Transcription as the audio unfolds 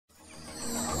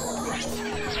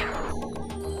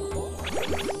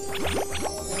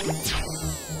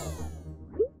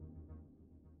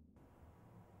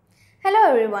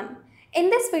everyone. In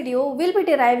this video, we'll be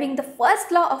deriving the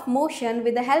first law of motion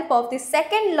with the help of the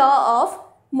second law of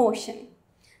motion.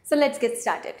 So let's get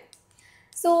started.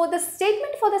 So the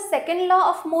statement for the second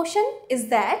law of motion is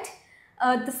that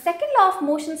the second law of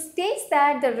motion states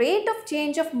that the rate of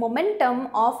change of momentum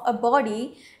of a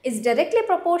body is directly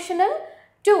proportional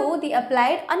to the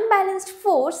applied unbalanced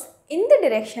force in the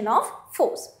direction of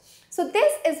force. So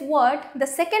this is what the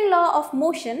second law of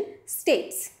motion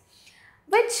states,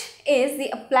 which is the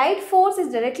applied force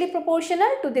is directly proportional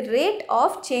to the rate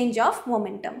of change of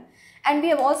momentum. And we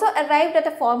have also arrived at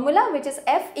a formula which is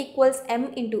F equals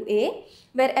m into a,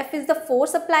 where F is the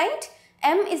force applied,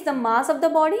 m is the mass of the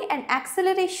body, and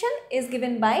acceleration is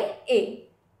given by a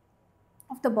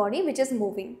of the body which is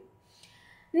moving.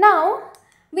 Now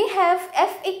we have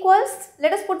F equals,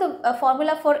 let us put the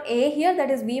formula for a here,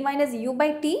 that is v minus u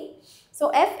by t. So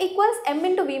F equals m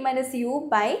into v minus u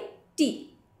by t.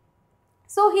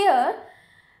 So here,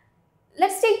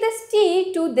 let's take this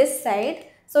t to this side.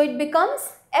 So it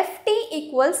becomes Ft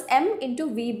equals m into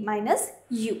v minus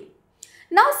u.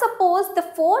 Now suppose the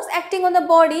force acting on the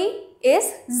body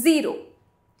is 0.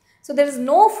 So there is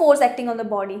no force acting on the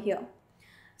body here.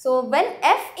 So when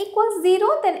F equals 0,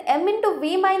 then m into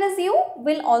v minus u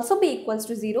will also be equals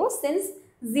to 0, since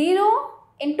 0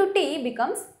 into t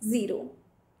becomes 0.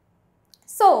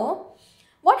 So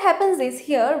what happens is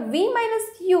here v minus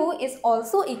u is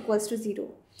also equals to 0,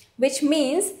 which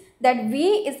means that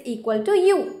v is equal to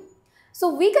u.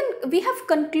 So we have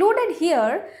concluded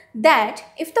here that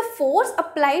if the force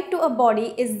applied to a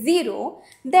body is 0,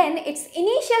 then its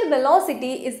initial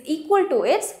velocity is equal to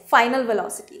its final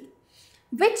velocity,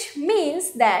 which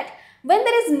means that when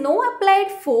there is no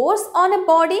applied force on a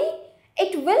body,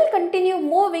 it will continue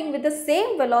moving with the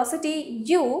same velocity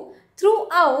u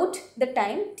throughout the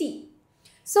time t.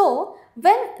 So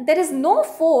when there is no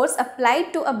force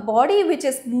applied to a body which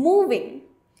is moving,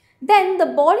 then the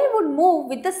body would move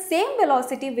with the same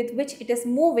velocity with which it is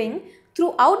moving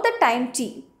throughout the time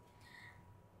t.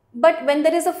 But when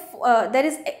there is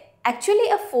actually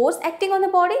a force acting on the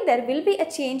body, there will be a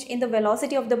change in the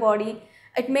velocity of the body.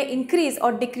 It may increase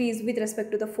or decrease with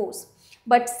respect to the force.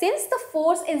 But since the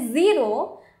force is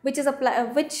 0, which is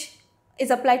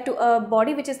applied to a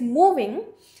body which is moving,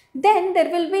 then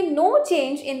there will be no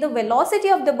change in the velocity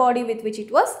of the body with which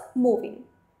it was moving.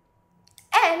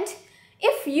 And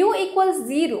if u equals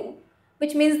 0,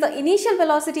 which means the initial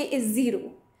velocity is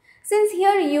 0, since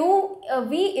here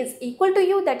v is equal to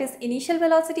u, that is initial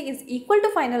velocity is equal to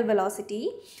final velocity,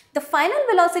 the final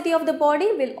velocity of the body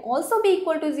will also be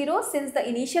equal to 0, since the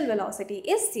initial velocity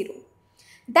is 0.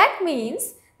 That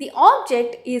means the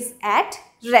object is at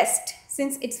rest,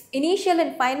 since its initial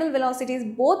and final velocities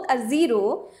both are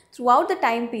 0 throughout the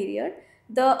time period.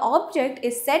 The object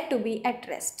is said to be at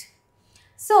rest.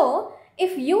 So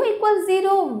if u equals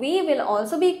 0, v will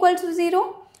also be equal to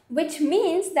 0, which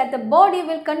means that the body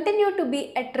will continue to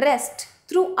be at rest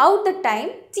throughout the time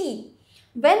t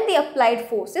when the applied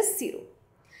force is 0.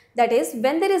 That is,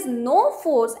 when there is no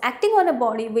force acting on a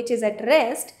body which is at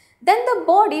rest, then the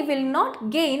body will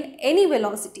not gain any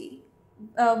velocity,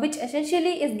 which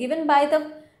essentially is given by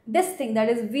this thing, that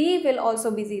is v will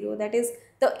also be 0, that is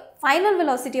the final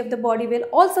velocity of the body will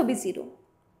also be 0.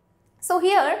 So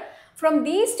here, from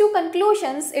these two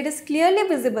conclusions, it is clearly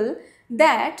visible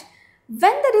that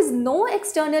when there is no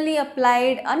externally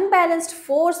applied unbalanced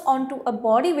force onto a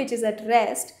body which is at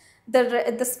rest,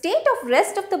 the state of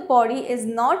rest of the body is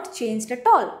not changed at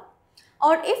all.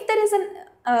 Or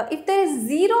if there is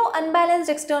 0 unbalanced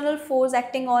external force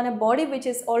acting on a body which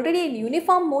is already in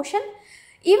uniform motion,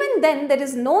 even then there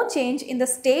is no change in the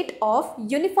state of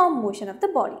uniform motion of the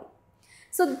body.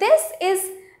 So this is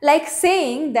like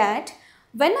saying that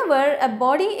whenever a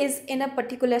body is in a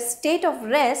particular state of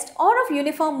rest or of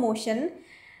uniform motion,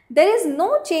 there is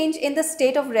no change in the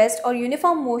state of rest or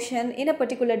uniform motion in a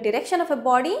particular direction of a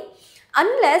body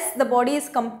unless the body is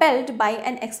compelled by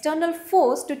an external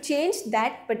force to change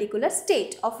that particular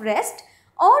state of rest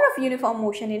or of uniform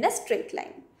motion in a straight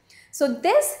line. So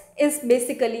this is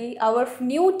basically our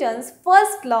Newton's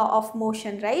first law of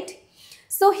motion, right?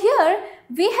 So here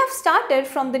we have started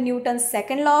from the Newton's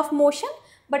second law of motion,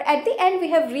 but at the end we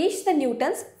have reached the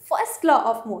Newton's first law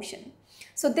of motion.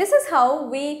 So this is how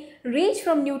we reach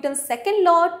from Newton's second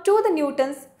law to the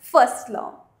Newton's first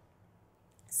law.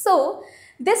 So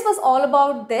this was all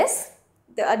about this,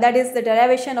 that is the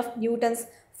derivation of Newton's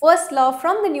first law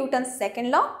from the Newton's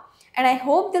second law. And I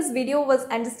hope this video was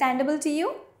understandable to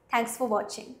you. Thanks for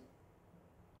watching.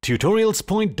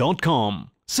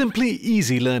 TutorialsPoint.com. Simply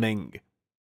easy learning.